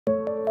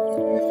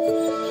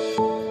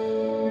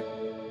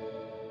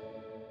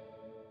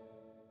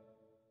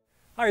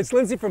Hi, it's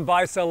Lindsay from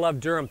Buy, Sell, Love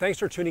Durham. Thanks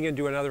for tuning in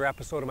to another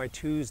episode of my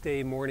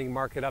Tuesday morning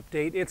market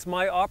update. It's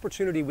my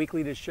opportunity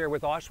weekly to share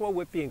with Oshawa,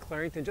 Whitby and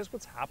Clarington just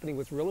what's happening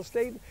with real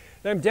estate. And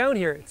I'm down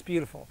here, it's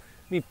beautiful.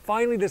 I mean,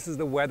 finally this is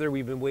the weather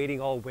we've been waiting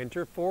all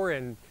winter for,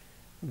 and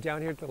I'm down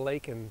here at the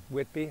lake in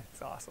Whitby.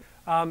 It's awesome.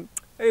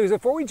 Anyways,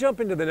 before we jump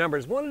into the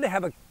numbers, wanted to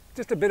have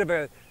just a bit of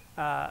a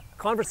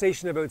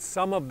conversation about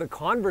some of the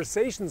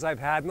conversations I've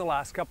had in the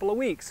last couple of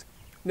weeks.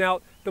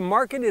 Now, the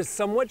market is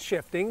somewhat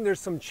shifting.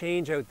 There's some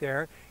change out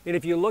there. And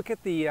if you look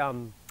at the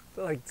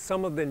like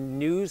some of the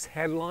news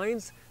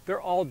headlines, they're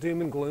all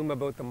doom and gloom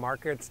about the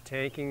markets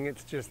tanking.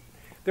 It's just,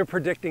 they're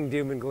predicting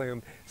doom and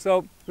gloom.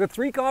 So the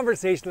three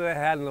conversations that I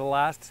had in the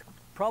last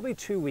probably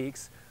 2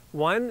 weeks.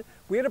 One,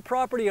 we had a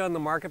property on the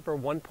market for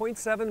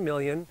 1.7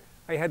 million.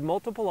 I had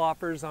multiple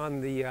offers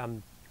on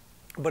the,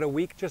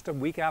 just a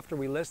week after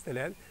we listed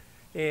it.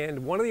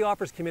 And one of the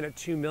offers came in at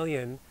 2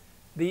 million.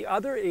 The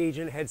other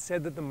agent had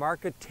said that the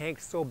market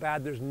tanked so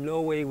bad there's no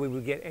way we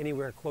would get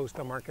anywhere close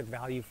to market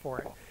value for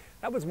it.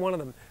 That was one of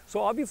them. So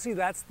obviously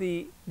that's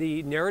the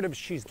narrative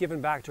she's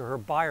given back to her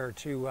buyer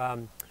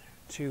to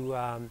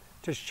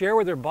share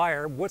with her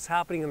buyer what's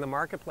happening in the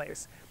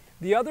marketplace.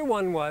 The other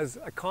one was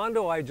a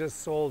condo I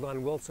just sold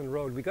on Wilson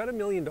Road. We got $1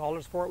 million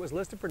for it. It was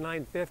listed for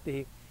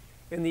 $950,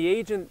 and the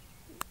agent,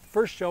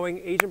 first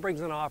showing, agent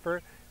brings an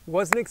offer,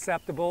 wasn't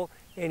acceptable.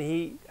 And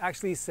he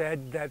actually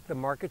said that the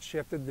market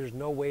shifted. There's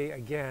no way,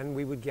 again,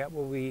 we would get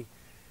what we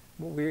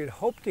had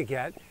hoped to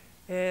get.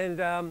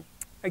 And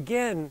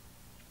again,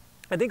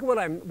 I think what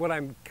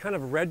I'm kind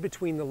of read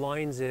between the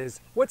lines is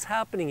what's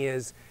happening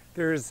is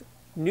there's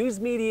news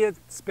media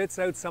spits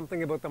out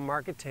something about the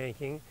market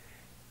tanking.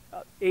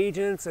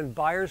 Agents and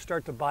buyers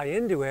start to buy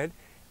into it,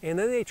 and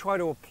then they try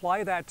to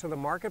apply that to the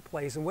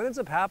marketplace. And what ends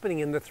up happening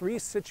in the three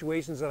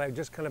situations that I've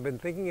just kind of been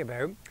thinking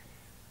about,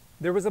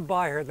 there was a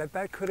buyer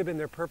that could have been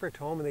their perfect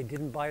home, and they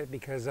didn't buy it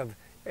because of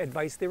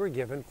advice they were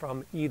given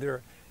from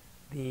either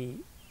the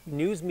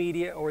news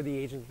media or the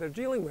agent they're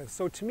dealing with.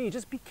 So to me,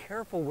 just be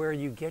careful where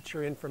you get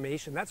your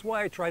information. That's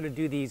why I try to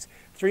do these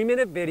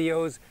 3-minute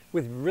videos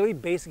with really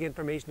basic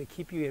information to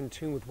keep you in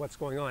tune with what's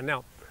going on.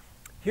 Now,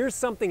 here's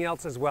something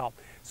else as well.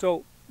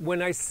 So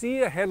when I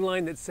see a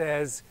headline that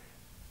says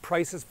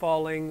prices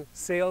falling,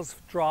 sales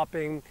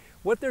dropping,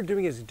 what they're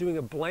doing is doing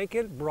a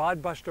blanket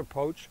broad-brushed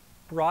approach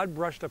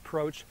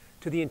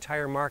to the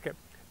entire market.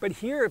 But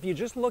here, if you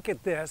just look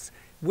at this,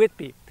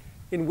 Whitby.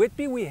 In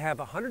Whitby, we have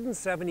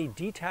 170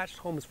 detached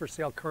homes for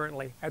sale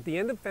currently. At the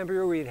end of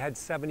February, we had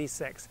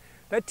 76.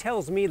 That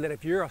tells me that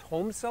if you're a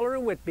home seller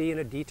in Whitby in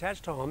a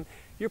detached home,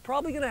 you're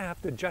probably going to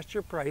have to adjust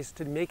your price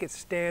to make it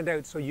stand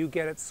out so you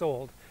get it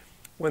sold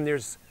when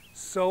there's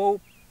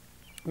so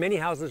many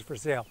houses for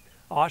sale.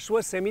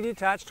 Oshawa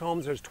semi-detached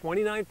homes, there's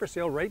 29 for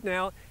sale right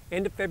now.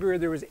 End of February,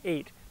 there was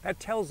 8. That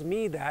tells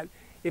me that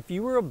if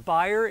you were a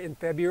buyer in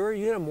February,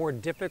 you had a more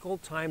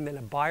difficult time than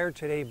a buyer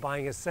today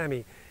buying a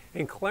semi.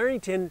 In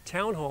Clarington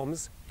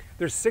townhomes,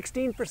 there's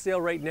 16 for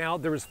sale right now.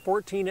 There was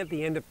 14 at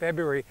the end of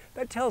February.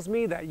 That tells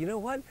me that, you know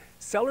what?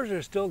 Sellers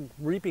are still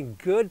reaping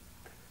good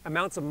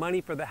amounts of money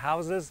for the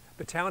houses,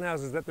 the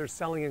townhouses that they're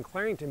selling in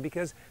Clarington,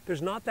 because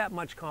there's not that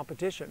much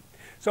competition.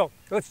 So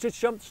let's just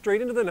jump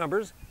straight into the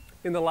numbers.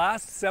 In the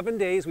last 7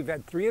 days, we've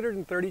had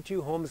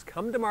 332 homes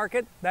come to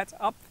market. That's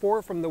up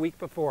 4 from the week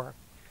before.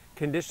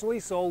 Conditionally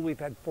sold, we've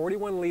had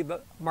 41 leave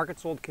the market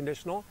sold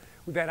conditional.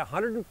 We've had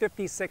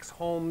 156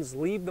 homes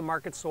leave the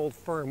market sold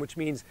firm, which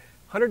means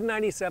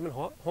 197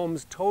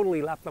 homes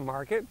totally left the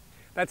market.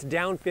 That's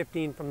down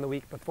 15 from the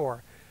week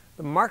before.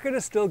 The market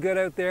is still good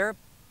out there.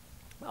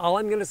 All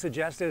I'm going to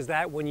suggest is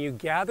that when you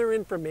gather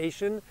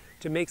information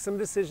to make some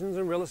decisions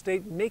in real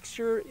estate, make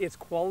sure it's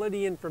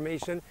quality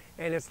information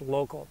and it's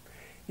local.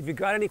 If you've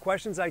got any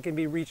questions, I can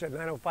be reached at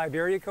 905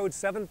 area code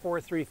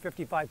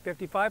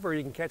 743-5555, or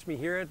you can catch me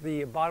here at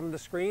the bottom of the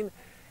screen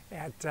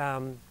at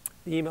the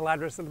email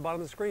address at the bottom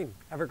of the screen.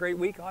 Have a great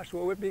week.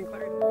 Oshawa, Whitby and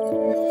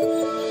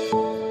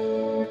Clarington.